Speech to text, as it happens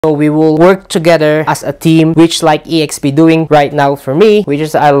So we will work together as a team, which like EXP doing right now for me, which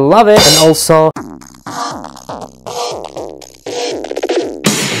is I love it. And also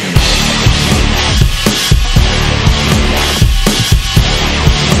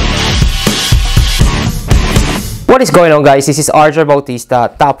what is going on, guys? This is Arthur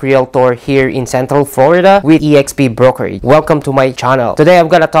Bautista, top realtor here in Central Florida with EXP Brokerage. Welcome to my channel. Today I'm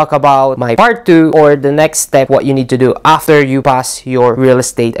gonna talk about my part 2, or the next step, what you need to do after you pass your real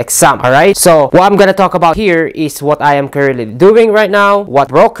estate exam. Alright, so what I'm gonna talk about here is what I am currently doing right now, what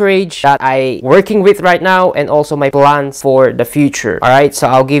brokerage that I working with right now, and also my plans for the future. Alright, so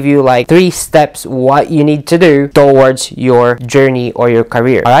I'll give you like 3 steps what you need to do towards your journey or your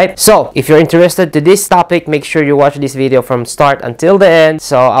career. Alright, so if you're interested to this topic, make sure you watch this video from start until the end.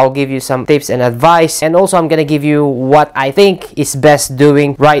 So I'll give you some tips and advice, and also I'm gonna give you what I think is best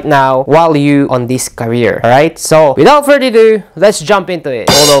doing right now while you on this career. Alright, so without further ado, let's jump into it.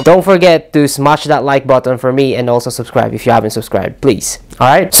 Although don't forget to smash that like button for me, and also subscribe if you haven't subscribed, please.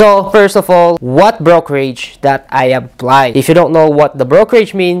 Alright, so first of all, what brokerage that I applied. If you don't know what the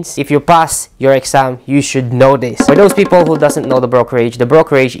brokerage means, if you pass your exam, you should know this. For those people who doesn't know the brokerage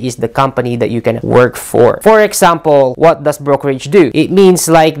is the company that you can work for. For example, what does brokerage do? It means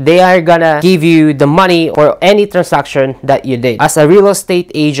like they are gonna give you the money for any transaction that you did. As a real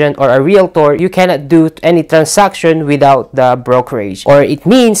estate agent or a realtor, you cannot do any transaction without the brokerage. Or it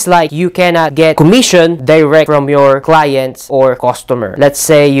means like you cannot get commission direct from your clients or customer. Let's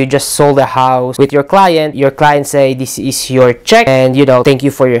say you just sold a house with your client say this is your check, and thank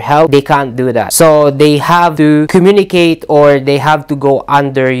you for your help. They can't do that. So they have to communicate, or they have to go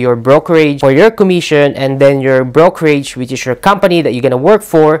under your brokerage for your commission, and then your brokerage, which is your company that you're gonna work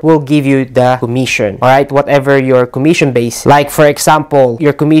for, will give you the commission. Alright, whatever your commission base. Like for example,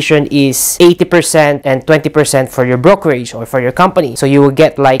 your commission is 80% and 20% for your brokerage or for your company. So you will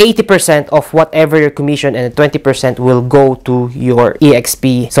get like 80% of whatever your commission, and 20% will go to your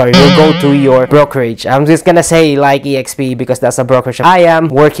will go to your brokerage. I'm just gonna say like EXP because that's a brokerage I am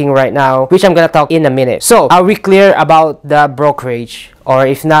working right now, which I'm gonna talk in a minute. So are we clear about the brokerage? Or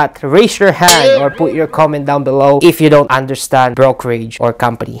if not, raise your hand or put your comment down below if you don't understand brokerage or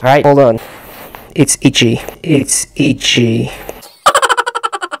company. Alright, hold on. It's itchy. It's itchy.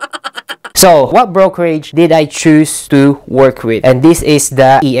 So, what brokerage did I choose to work with? And this is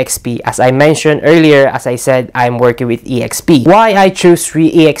the EXP. As I mentioned earlier, as I said, I'm working with EXP. Why I choose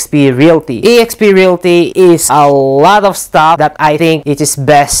EXP Realty? EXP Realty is a lot of stuff that I think it is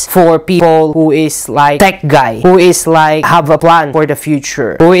best for people who is like tech guy, who is like have a plan for the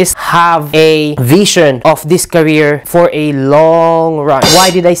future, who is have a vision of this career for a long run.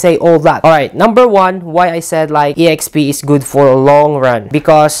 Why did I say all that? Alright, number one, why I said like EXP is good for a long run,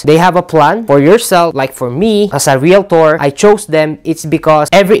 because they have a plan for yourself. Like for me as a realtor, I chose them. It's because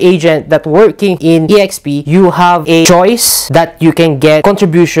every agent that working in EXP, you have a choice that you can get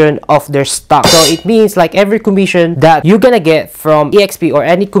contribution of their stock. So it means like every commission that you're gonna get from EXP, or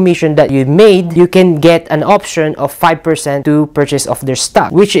any commission that you made, you can get an option of 5% to purchase of their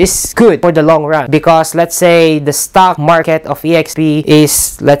stock, which is good for the long run. Because let's say the stock market of EXP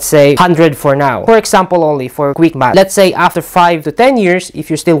is, let's say 100 for now, for example, only for quick math. Let's say after 5 to 10 years, if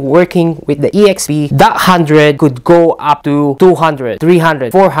you're still working with the EXP, that 100 could go up to 200,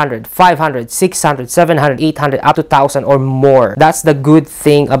 300, 400, 500, 600, 700, 800, up to 1,000 or more. That's the good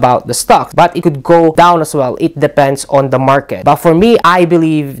thing about the stock. But it could go down as well. It depends on the market. But for me, I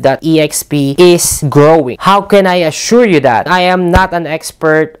believe that EXP is growing. How can I assure you that? I am not an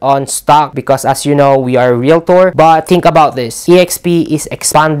expert on stock because, as you know, we are a realtor. But think about this. EXP is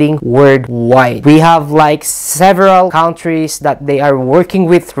expanding worldwide. We have like several countries that they are working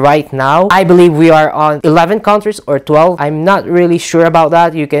with right now. I believe we are on 11 countries or 12. I'm not really sure about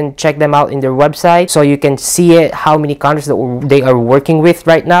that. You can check them out in their website, so you can see it, how many countries that they are working with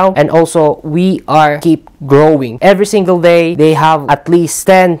right now. And also we are keep growing every single day. They have at least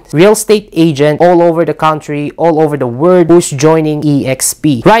 10 real estate agents all over the country, all over the world, who's joining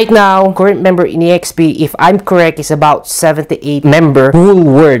EXP right now. Current member in EXP, if I'm correct, is about 78 member whole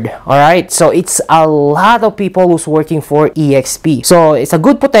world. All right, so it's a lot of people who's working for EXP. So it's a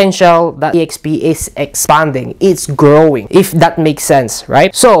good potential that EXP is expanding, it's growing, if that makes sense,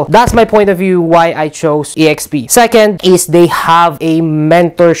 right? So that's my point of view why I chose EXP. Second is they have a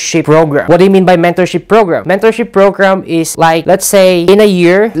mentorship program. What do you mean by mentorship program? Mentorship program is like, let's say in a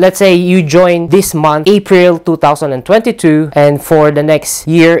year, let's say you join this month, April 2022, and for the next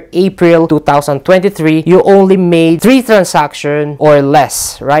year, April 2023, you only made 3 transactions or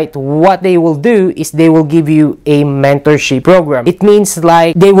less, right? What they will do is they will give you a mentorship program. It means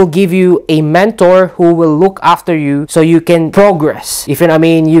like they will give give you a mentor who will look after you so you can progress. If you know what I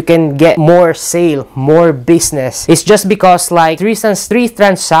mean, you can get more sale, more business. It's just because like three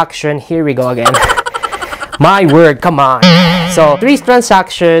transaction, here we go again. My word, come on. So 3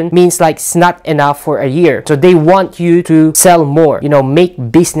 transactions means like it's not enough for a year. So they want you to sell more, you know, make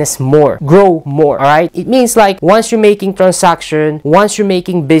business more, grow more. All right. It means like once you're making transaction, once you're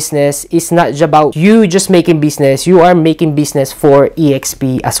making business, it's not just about you just making business. You are making business for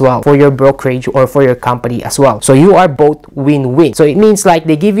EXP as well, for your brokerage or for your company as well. So you are both win-win. So it means like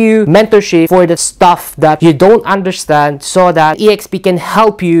they give you mentorship for the stuff that you don't understand so that EXP can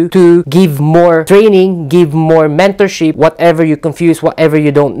help you to give more training, give more mentorship, whatever you confuse, whatever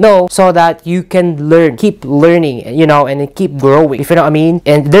you don't know, so that you can learn, keep learning, you know, and keep growing, if you know what I mean.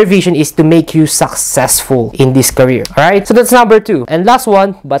 And their vision is to make you successful in this career. All right, so that's number 2. And last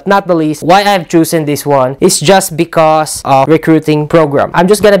one but not the least, why I've chosen this one is just because of recruiting program. I'm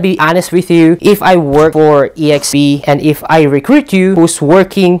just gonna be honest with you. If I work for EXP and if I recruit you who's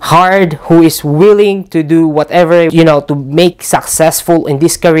working hard, who is willing to do whatever, you know, to make successful in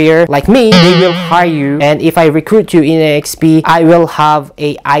this career like me, they will hire you. And if I recruit you in EXP, I will have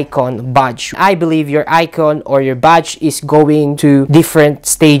a icon badge. I believe your icon or your badge is going to different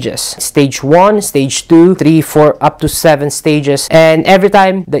stages. Stage 1, stage 2, 3, 4, up to 7 stages. And every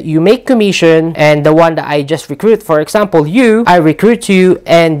time that you make commission, and the one that I just recruit, for example, I recruit you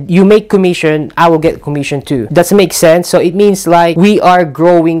and you make commission, I will get commission too. Does it make sense? So it means like we are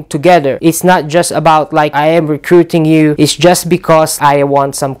growing together. It's not just about like I am recruiting you, it's just because I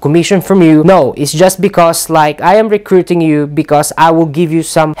want some commission from you. No, it's just because like I am recruiting you because I will give you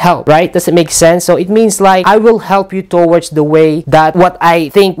some help, right? Does it make sense? So it means like I will help you towards the way that what I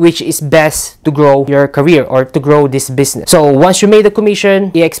think which is best to grow your career or to grow this business. So once you made the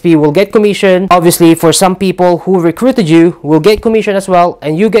commission, EXP will get commission. Obviously, for some people who recruited you will get commission as well,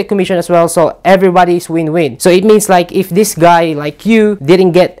 and you get commission as well. So everybody is win-win. So it means like if this guy like you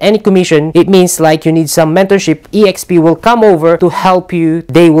didn't get any commission, it means like you need some mentorship. EXP will come over to help you.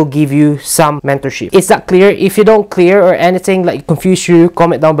 They will give you some mentorship. Is that clear? If you don't clear or anything like confuse you,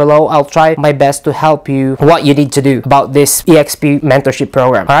 comment down below. I'll try my best to help you what you need to do about this EXP mentorship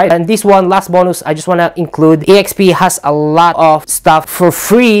program. All right, and this one last bonus I just want to include, EXP has a lot of stuff for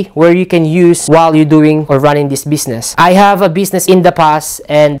free where you can use while you're doing or running this business. I have a business in the past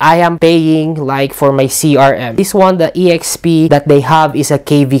and I am paying like for my CRM. This one, the EXP that they have is a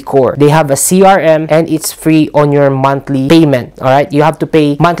KV Core. They have a CRM and it's free on your monthly payment. All right, you have to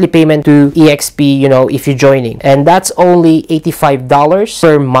pay monthly payment to EXP, you know, if you're joining, and that's only $85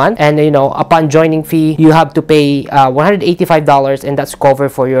 per month. And you know, upon joining fee, you have to pay $185, and that's covered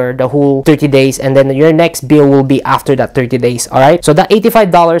for the whole 30 days. And then your next bill will be after that 30 days. All right, so that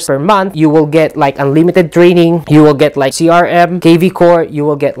 $85 per month, you will get like unlimited training, you will get like CRM, KV Core, you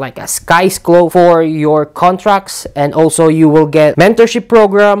will get like a Sky's Glow for your contracts, and also you will get mentorship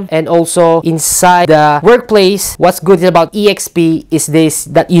program. And also inside the workplace, what's good about EXP is this,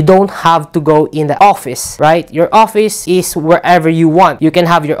 that you don't have to go in the office, right? Your office is wherever you want. You can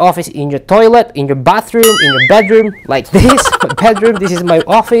have your office in your toilet, in your bathroom, in your bedroom, like this. My bedroom, this is my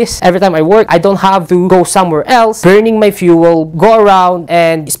office. Every time I work, I don't have to go somewhere else, burning my fuel, go around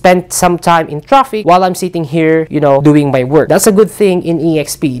and spend some time in traffic while I'm sitting here, you know, doing my work. That's a good thing in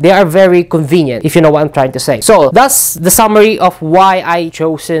EXP. They are very convenient, if you know what I'm trying to say. So that's the summary of why I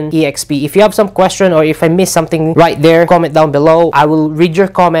chosen EXP. If you have some question or if I missed something right there, comment down below. I will read your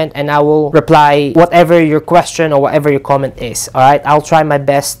comment and I will reply whatever your question or whatever your comment is. All right, I'll try my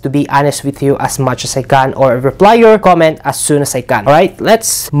best to be honest with you as much as I can, or reply your comment as soon as I can. All right,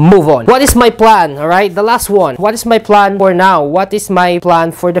 let's move on. What is my plan? All right, the last one. What is my plan for now? What is my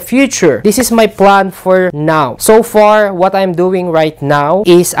plan for the future? This is my plan for now. So far, what I'm doing right now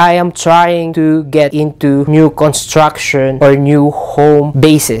is I am trying to get into new construction or new home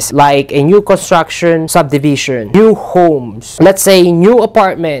bases, like a new construction subdivision, new homes, let's say new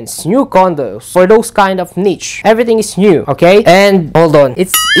apartments, new condos, for those kind of niche. Everything is new, okay? And hold on,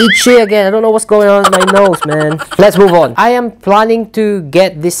 it's itchy again. I don't know what's going on with my nose, man. Let's move on. I am planning to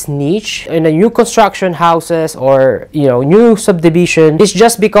get this niche in a new construction houses or, you know, new subdivision. It's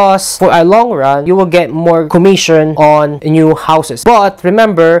just because for a long run, you will get more commission on new houses. But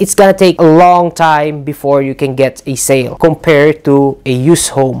remember, it's gonna take a long time before you can get a sale compared to a used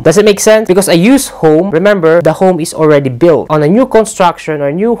home. Does it make sense? Because a used home, remember, the home is already built. On a new construction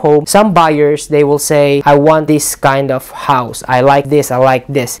or new home, some buyers, they will say, I want this kind kind of house. I like this, I like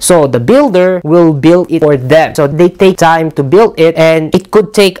this. So the builder will build it for them. So they take time to build it, and it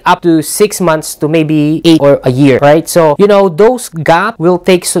could take up to 6 months to maybe 8 or a year, right? So, you know, those gap will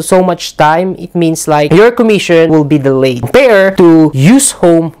take so much time. It means like your commission will be delayed. Compare to used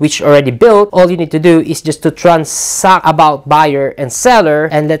home, which already built, all you need to do is just to transact about buyer and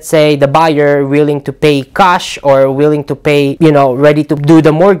seller, and let's say the buyer willing to pay cash or willing to pay, you know, ready to do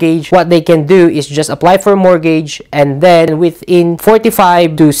the mortgage. What they can do is just apply for a mortgage, and then within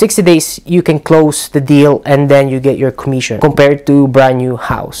 45 to 60 days you can close the deal, and then you get your commission compared to brand new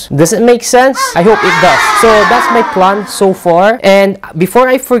house. Does it make sense? I hope it does. So that's my plan so far. And before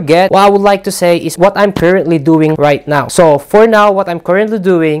I forget, what I would like to say is what I'm currently doing right now. So for now, what I'm currently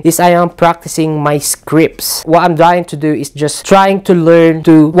doing is I am practicing my scripts. What I'm trying to do is just trying to learn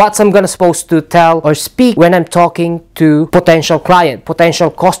to what I'm gonna supposed to tell or speak when I'm talking to potential client, potential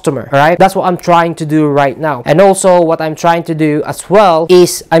customer, right? That's what I'm trying to do right now. And also what I'm trying to do as well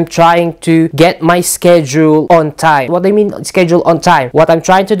is I'm trying to get my schedule on time. What I mean schedule on time, what I'm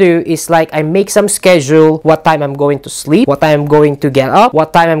trying to do is like I make some schedule, what time I'm going to sleep, what time I'm going to get up,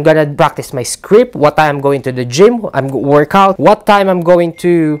 what time I'm gonna practice my script, what time I'm going to the gym, I'm work out, what time I'm going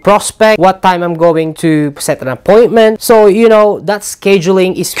to prospect, what time I'm going to set an appointment. So, you know, that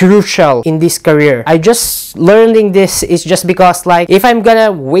scheduling is crucial in this career. I just learning this is just because like if I'm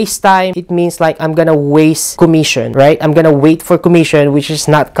gonna waste time, it means like I'm gonna waste commission, right? I'm gonna wait for commission which is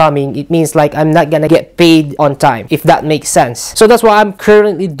not coming. It means like I'm not gonna get paid on time, if that makes sense. So that's what I'm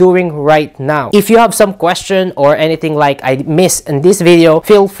currently doing right now. If you have some question or anything like I missed in this video,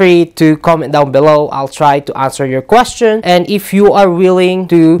 feel free to comment down below. I'll try to answer your question. And if you are willing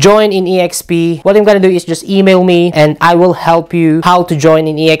to join in EXP, what I'm gonna do is just email me and I will help you how to join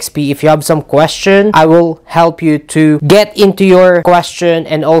in EXP. If you have some question, I will help you to get into your question,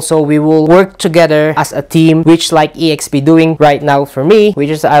 and also we will work together as a team, which like EXP doing right now for me, which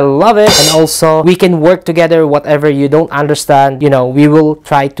is I love it. And also we can work together. Whatever you don't understand, you know, we will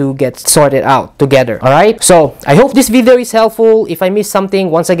try to get sorted out together. All right, so I hope this video is helpful. If I missed something,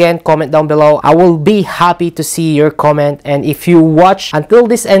 once again, comment down below. I will be happy to see your comment. And if you watch until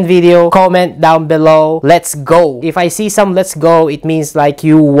this end video, comment down below let's go. If I see some let's go, it means like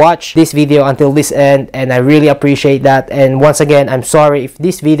you watch this video until this end, and I really appreciate that. And once again, I'm sorry if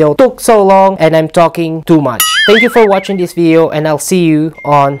this video took so long and I'm talking too much. Thank you for watching this video, and I'll see you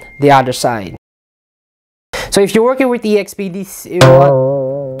on the other side. So if you're working with EXP, this you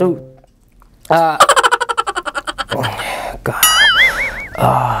want to oh God,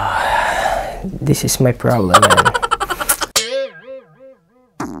 this is my problem, man.